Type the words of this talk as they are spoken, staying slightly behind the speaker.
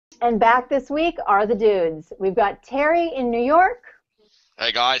And back this week are the dudes. We've got Terry in New York.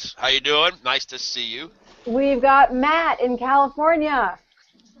 Hey guys, how you doing? Nice to see you. We've got Matt in California.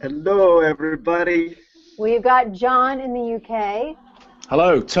 Hello, everybody. We've got John in the UK.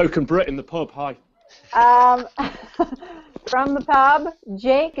 Hello, Token Brit in the pub. Hi. From the pub,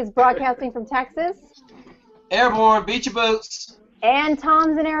 Jake is broadcasting from Texas. Airborne, beat your boots. And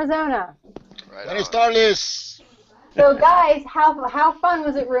Tom's in Arizona. Right Buenas tardes. So, guys, how fun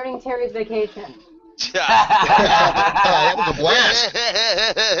was it ruining Terry's vacation? That was a blast.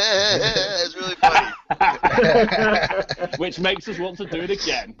 It's really funny. Which makes us want to do it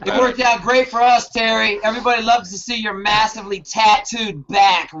again. It worked out great for us, Terry. Everybody loves to see your massively tattooed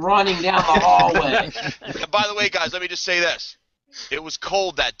back running down the hallway. And by the way, guys, let me just say this. It was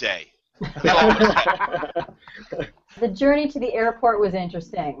cold that day. The journey to the airport was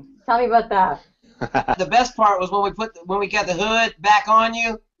interesting. Tell me about that. The best part was when we got the hood back on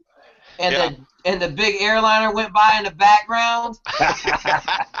you, and the big airliner went by in the background.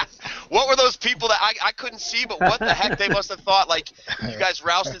 What were those people that I couldn't see, but what the heck they must have thought, like you guys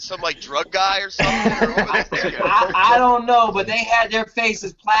rousted some like drug guy or something? Or what were they thinking? I don't know, but they had their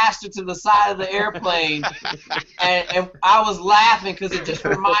faces plastered to the side of the airplane, and I was laughing because it just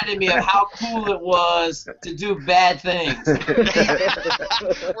reminded me of how cool it was to do bad things.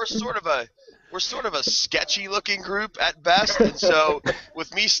 We're sort of a sketchy-looking group at best, and so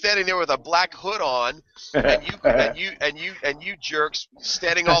with me standing there with a black hood on, and you jerks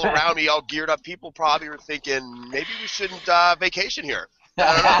standing all around me, all geared up, people probably were thinking maybe we shouldn't vacation here.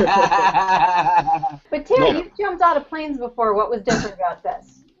 I don't know. But Terry, you've jumped out of planes before. What was different about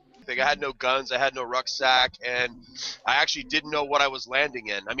this? I had no guns, I had no rucksack, and I actually didn't know what I was landing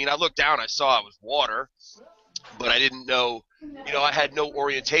in. I mean, I looked down, I saw it was water, but I didn't know. I had no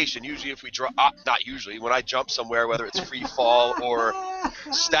orientation. Usually if we not usually, when I jump somewhere, whether it's free fall or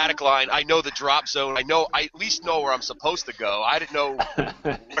static line, I know the drop zone. I at least know where I'm supposed to go. I didn't know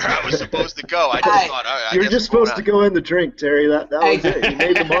where I was supposed to go. I just thought, all right, You're just supposed to go in the drink, Terry. That was it. You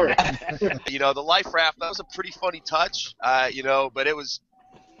made the mark. The life raft, that was a pretty funny touch, but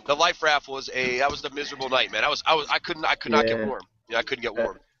the life raft was a miserable night, man. I could not get warm. I couldn't get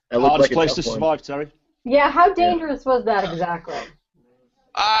warm. Hardest place to survive, Terry. Yeah, how dangerous was that exactly?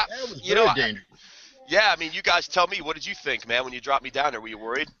 That was very dangerous. Yeah, I mean, you guys tell me. What did you think, man, when you dropped me down there? Were you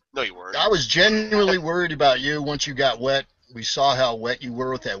worried? No, you weren't. I was genuinely worried about you once you got wet. We saw how wet you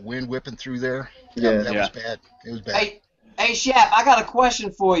were with that wind whipping through there. That was bad. It was bad. Hey, Shap, I got a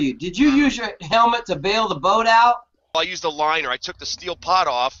question for you. Did you use your helmet to bail the boat out? I used a liner. I took the steel pot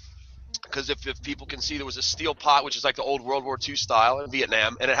off because if people can see, there was a steel pot, which is like the old World War II style in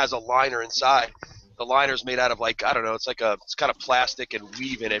Vietnam, and it has a liner inside. The liner's made out of it's kind of plastic and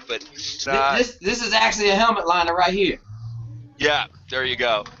weave in it, but this is actually a helmet liner right here. Yeah, there you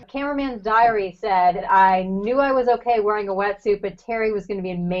go. Cameraman's diary said, I knew I was okay wearing a wetsuit, but Terry was going to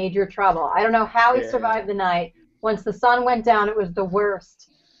be in major trouble. I don't know how he survived the night. Once the sun went down, it was the worst.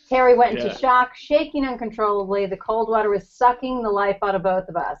 Terry went into shock, shaking uncontrollably. The cold water was sucking the life out of both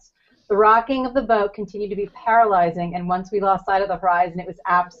of us. The rocking of the boat continued to be paralyzing, and once we lost sight of the horizon, it was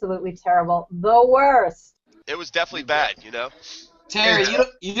absolutely terrible. The worst. It was definitely bad, Terry,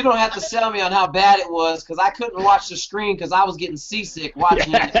 you don't have to sell me on how bad it was, because I couldn't watch the screen because I was getting seasick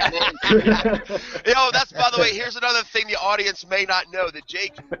watching it. That's, by the way, here's another thing the audience may not know, that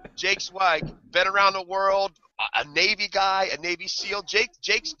Jake Swag, been around the world, a Navy guy, a Navy SEAL. Jake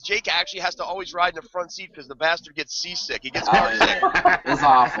actually has to always ride in the front seat because the bastard gets seasick. He gets car sick. It's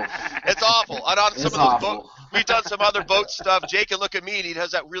awful. It's awful. And on some of those we've done some other boat stuff. Jake can look at me and he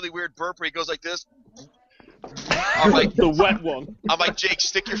has that really weird burp where he goes like this. I'm like the wet one. I'm like, Jake,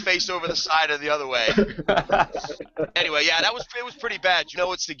 stick your face over the side of the other way. Anyway, it was pretty bad.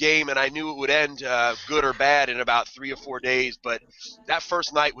 It's the game, and I knew it would end good or bad in about 3 or 4 days. But that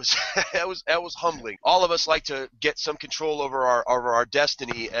first night was that was humbling. All of us like to get some control over our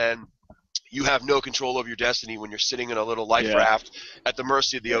destiny, and you have no control over your destiny when you're sitting in a little life raft at the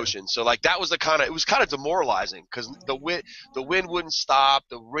mercy of the ocean. So that was it was kind of demoralizing because the wind wouldn't stop,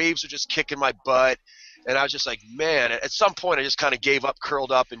 the waves were just kicking my butt. And I was just like, man, at some point I just kind of gave up,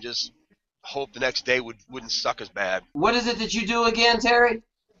 curled up, and just hoped the next day wouldn't suck as bad. What is it that you do again, Terry?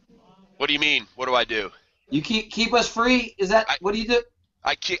 What do you mean? What do I do? You keep us free? Is that what do you do?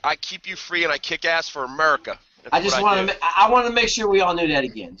 I keep you free, and I kick ass for America. That's I wanted to make sure we all knew that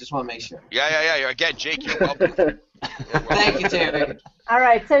again. Just want to make sure. Yeah. Again, Jake, you're welcome. Thank you, Terry. All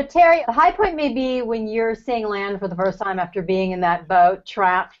right, so Terry, the high point may be when you're seeing land for the first time after being in that boat,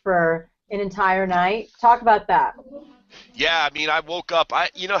 trapped for an entire night. Talk about that. Yeah, I mean, I woke up.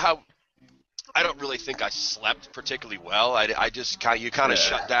 You know how I don't really think I slept particularly well. I just kind of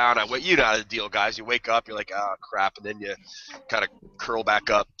shut down. You know how the deal, guys. You wake up, you're like, oh crap, and then you kind of curl back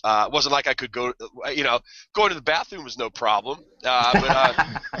up. It wasn't like I could go, going to the bathroom was no problem. But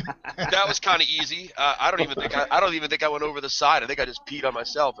that was kind of easy. I don't even think I went over the side. I think I just peed on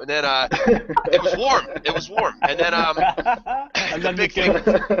myself. And then it was warm. And then the big thing.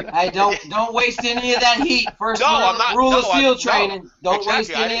 Hey, don't waste any of that heat. First rule of SEAL training. Don't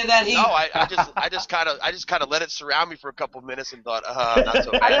waste any of that heat. No, I just kind of let it surround me for a couple of minutes and thought, not so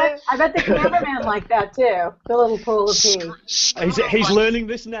bad. I bet the cameraman liked that too. The little pool of pee. He's learning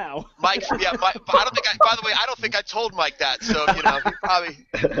this now. Mike, by the way, I don't think I told Mike that. So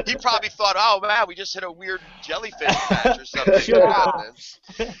he probably thought, oh man, we just hit a weird jellyfish patch or something.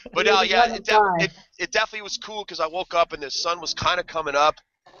 But it definitely was cool because I woke up and the sun was kind of coming up.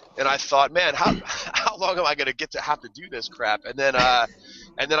 And I thought, man, how long am I going to have to do this crap? And then I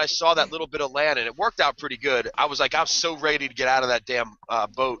saw that little bit of land, and it worked out pretty good. I was so ready to get out of that damn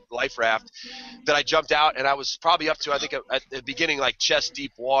boat, life raft, that I jumped out, and I was probably up to, I think, at the beginning, like chest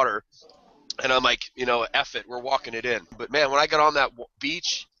deep water. And I'm like, F it, we're walking it in. But man, when I got on that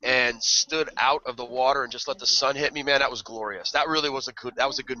beach and stood out of the water and just let the sun hit me, man, that was glorious. That really was a good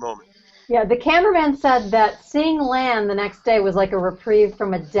moment. Yeah, the cameraman said that seeing land the next day was like a reprieve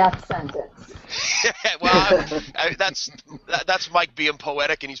from a death sentence. Well, that's Mike being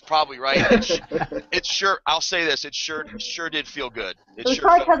poetic, and he's probably right. It sure, I'll say this, it sure did feel good. It was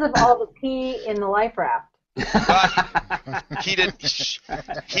probably because of all the pee in the life raft. He didn't He's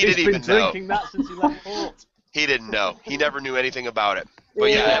even been drinking that since he left port. He didn't know. He never knew anything about it.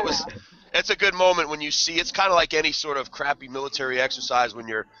 But yeah, it's a good moment when you see. It's kind of like any sort of crappy military exercise when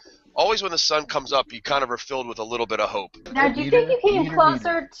the sun comes up, you kind of are filled with a little bit of hope. Now, do you think you came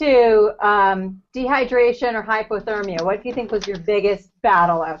closer to dehydration or hypothermia? What do you think was your biggest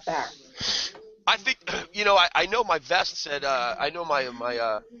battle out there? I think, I know my vest said, I know my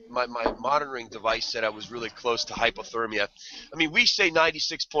monitoring device said I was really close to hypothermia. I mean, we say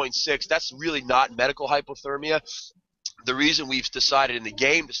 96.6. That's really not medical hypothermia. The reason we've decided in the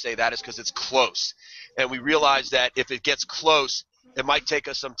game to say that is because it's close. And we realize that if it gets close, it might take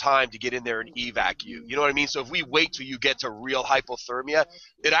us some time to get in there and evac you. You know what I mean? So if we wait till you get to real hypothermia,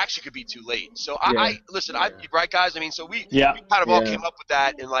 it actually could be too late. So listen, right guys? I mean, so we kind of all came up with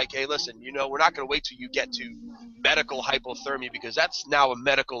that and like, hey, listen, we're not going to wait till you get to medical hypothermia because that's now a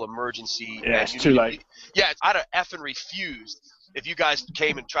medical emergency. Yeah, it's too late. Yeah, I'd have effing refused if you guys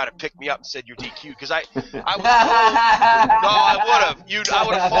came and tried to pick me up and said you're DQ, because I was told, no, I would have. I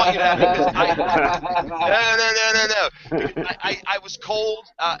would have fought you that because I was cold.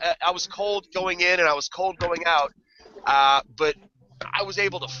 I was cold going in and I was cold going out, but I was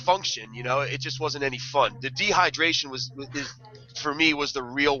able to function. It just wasn't any fun. The dehydration for me was the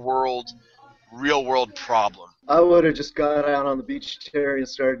real world problem. I would have just got out on the beach, Terry, and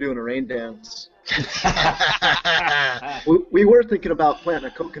started doing a rain dance. we were thinking about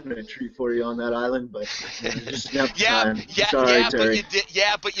planting a coconut tree for you on that island, but just never time. Sorry, Terry.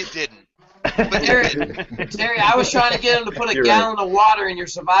 But you didn't. But Terry, I was trying to get him to put a gallon of water in your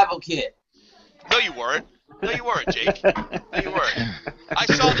survival kit. No, you weren't. Jake. No, you weren't. I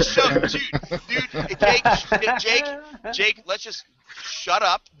saw the show, dude. Jake, let's just shut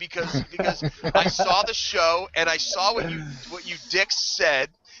up because I saw the show and I saw what you dicks said.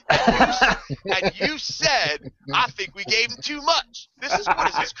 And you said, I think we gave him too much. What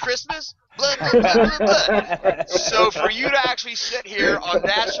is this, Christmas? Blah, blah, blah, blah, blah. So for you to actually sit here on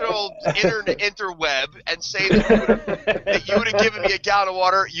national interweb and say that you would have given me a gallon of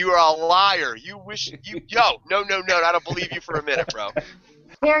water, you are a liar. No, I don't believe you for a minute, bro.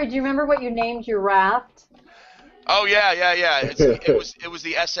 Terry, do you remember what you named your raft? Oh, yeah. It was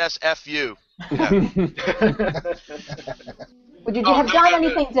the SSFU. Yeah. Would you have done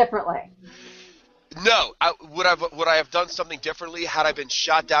anything differently? No. Would I have done something differently had I been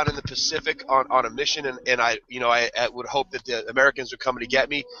shot down in the Pacific on a mission and I would hope that the Americans were coming to get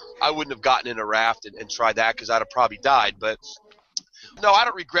me? I wouldn't have gotten in a raft and tried that because I'd have probably died. But no, I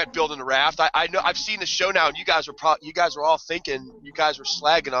don't regret building a raft. I know I've seen the show now, and you guys are all thinking, you guys were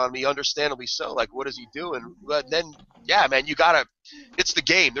slagging on me, understandably so. Like, what is he doing? But then, yeah, man, it's the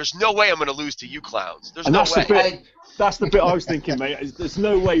game. There's no way I'm going to lose to you clowns. There's no way. That's the bit I was thinking, mate. There's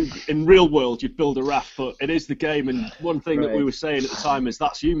no way in real world you'd build a raft, but it is the game. And one thing that we were saying at the time is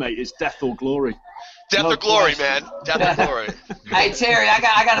that's you, mate. It's death or glory. Death or glory, man. Death or glory. Hey, Terry, I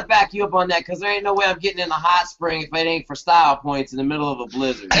got to back you up on that because there ain't no way I'm getting in the hot spring if it ain't for style points in the middle of a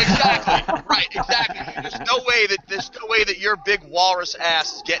blizzard. Exactly. Right. Exactly. There's no way that your big walrus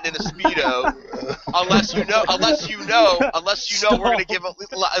ass is getting in a Speedo unless you know, unless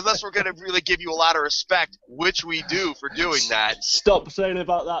we're gonna really give you a lot of respect, which we do for doing that. Stop saying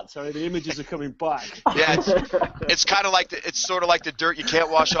about that, Terry. The images are coming back. Yeah, it's kind of like it's sort of like the dirt you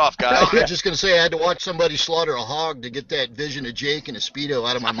can't wash off, guys. I was just gonna say I had to watch somebody slaughter a hog to get that vision of Jake and a Speedo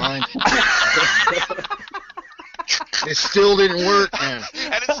out of my mind. It still didn't work, man.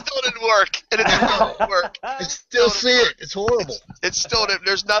 And it still didn't work. I still see it. It's horrible. It's still,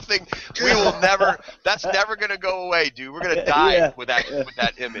 there's nothing, we will never, that's never going to go away, dude. We're going to die with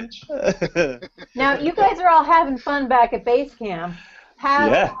that image. Now, you guys are all having fun back at base camp.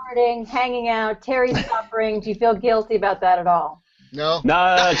 Partying, hanging out, Terry's suffering. Do you feel guilty about that at all? No.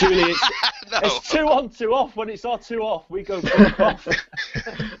 No, Julie, it's 2 on, 2 off. When it's our 2 off, we go off.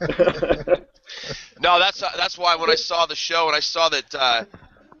 No, that's why when I saw the show and I saw that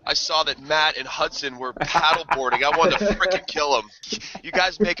Matt and Hudson were paddleboarding, I wanted to frickin' kill them. You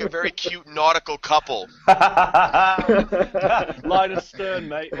guys make a very cute nautical couple. Line of stern,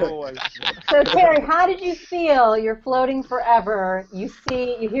 mate, always. So Terry, how did you feel? You're floating forever. You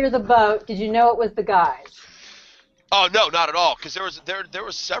hear the boat. Did you know it was the guys? Oh no, not at all. Because there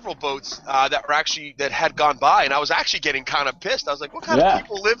was several boats that had gone by, and I was actually getting kind of pissed. I was like, what kind of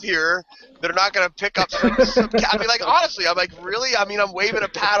people live here that are not going to pick up some I mean, like, honestly, I'm like, really? I mean, I'm waving a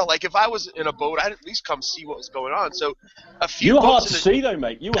paddle. Like, if I was in a boat, I'd at least come see what was going on. So a few. You were hard to see, though,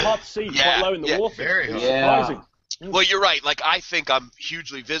 mate. You were hard to see, quite low in the water. Very hard. Surprising. Well, you're right. Like, I think I'm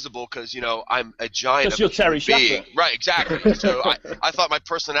hugely visible because, I'm a giant. Because you're Terry Schappert. Right, exactly. So I thought my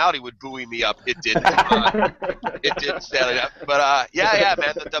personality would buoy me up. It didn't. It didn't stand up. But, yeah,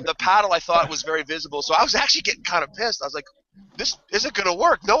 man, the paddle I thought was very visible. So I was actually getting kind of pissed. I was like, this isn't going to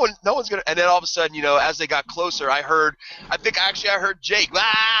work. No one's going to. And then all of a sudden, as they got closer, I heard Jake.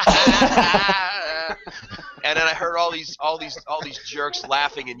 And then I heard all these jerks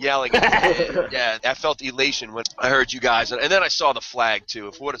laughing and yelling. And, yeah, I felt elation when I heard you guys. And then I saw the flag,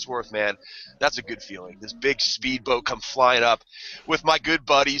 too. For what it's worth, man, that's a good feeling. This big speedboat come flying up with my good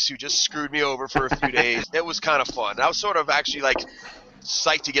buddies who just screwed me over for a few days. It was kind of fun. I was sort of actually, like,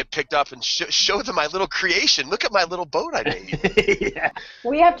 psyched to get picked up and show them my little creation. Look at my little boat I made. Yeah.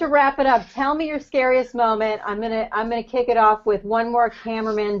 We have to wrap it up. Tell me your scariest moment. I'm gonna kick it off with one more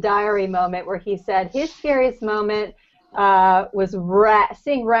cameraman diary moment where he said his scariest moment was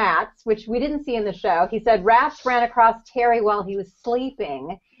seeing rats, which we didn't see in the show. He said rats ran across Terry while he was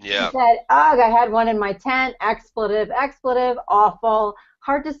sleeping. Yeah. He said, ugh, I had one in my tent. Expletive, awful.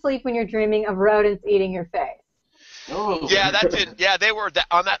 Hard to sleep when you're dreaming of rodents eating your face. Oh. Yeah, that didn't. Yeah, they were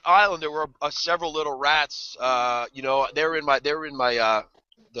on that island. There were several little rats. They were in my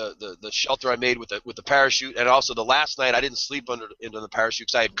the shelter I made with the parachute, and also the last night I didn't sleep into the parachute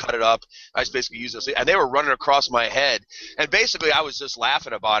because I had cut it up. I just basically used it, and they were running across my head. And basically, I was just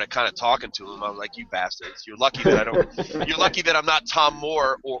laughing about it, kind of talking to them. I was like, "You bastards! You're lucky that I don't. You're lucky that I'm not Tom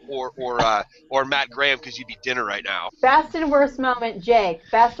Moore or Matt Graham because you'd be dinner right now." Best and worst moment, Jake.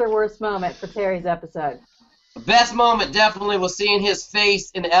 Best or worst moment for Terry's episode. The best moment definitely was seeing his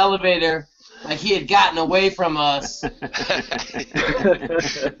face in the elevator, like he had gotten away from us. and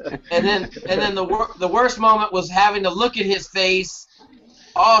then the worst moment was having to look at his face,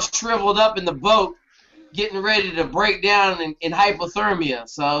 all shriveled up in the boat, getting ready to break down in hypothermia.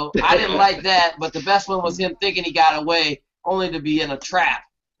 So I didn't like that. But the best one was him thinking he got away, only to be in a trap.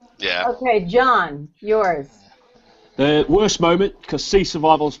 Yeah. Okay, John, yours. The worst moment, because sea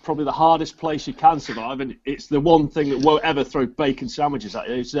survival is probably the hardest place you can survive, and it's the one thing that won't ever throw bacon sandwiches at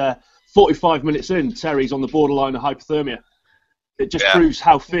you. It's 45 minutes in, Terry's on the borderline of hypothermia. It just proves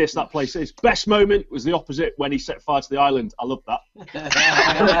how fierce that place is. Best moment was the opposite when he set fire to the island. I love that.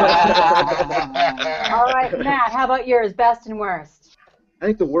 All right, Matt, how about yours? Best and worst? I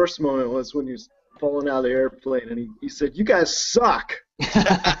think the worst moment was when he was falling out of the airplane and he said, "You guys suck."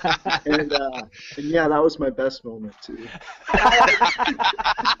 and yeah, that was my best moment too.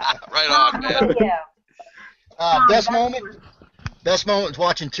 Right on, man. Best moment was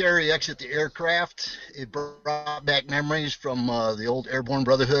watching Terry exit the aircraft. It brought back memories from the old Airborne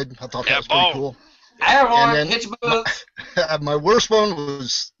Brotherhood. I thought that was pretty cool. Airborne, pitch boots. My worst one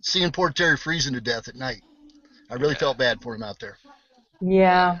was seeing poor Terry freezing to death at night. I really felt bad for him out there.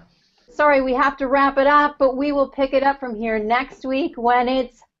 Yeah. Sorry, we have to wrap it up, but we will pick it up from here next week when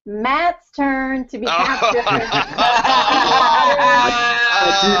it's Matt's turn to be captured.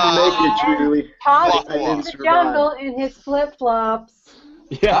 I didn't make it, Julie. Tossed in the jungle in his flip-flops.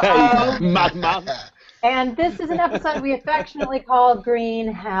 Yeah, madman. And this is an episode we affectionately call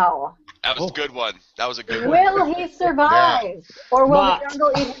Green Hell. That was a good one. That was a good one. Will he survive? Or will the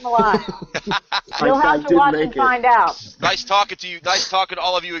jungle eat him alive? You'll have to watch and find out. Nice talking to you. Nice talking to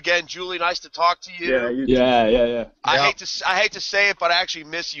all of you again. Julie, nice to talk to you. Yeah. I hate to say it, but I actually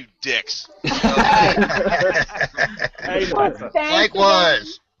miss you dicks.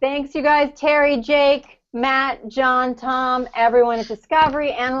 Likewise. Thanks, you guys. Terry, Jake, Matt, John, Tom, everyone at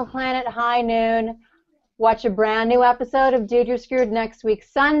Discovery, Animal Planet, High Noon. Watch a brand new episode of Dude, You're Screwed next week,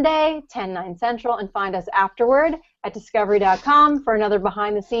 Sunday, 10/9 Central, and find us afterward at discovery.com for another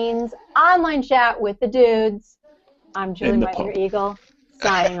behind-the-scenes online chat with the dudes. I'm Julie Meitner Eagle,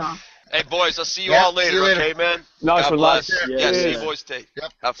 signing off. Hey, boys, I'll see you all later, okay, man? Nice one, lads. Yeah, see you boys.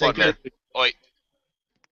 Have fun, man. Oi.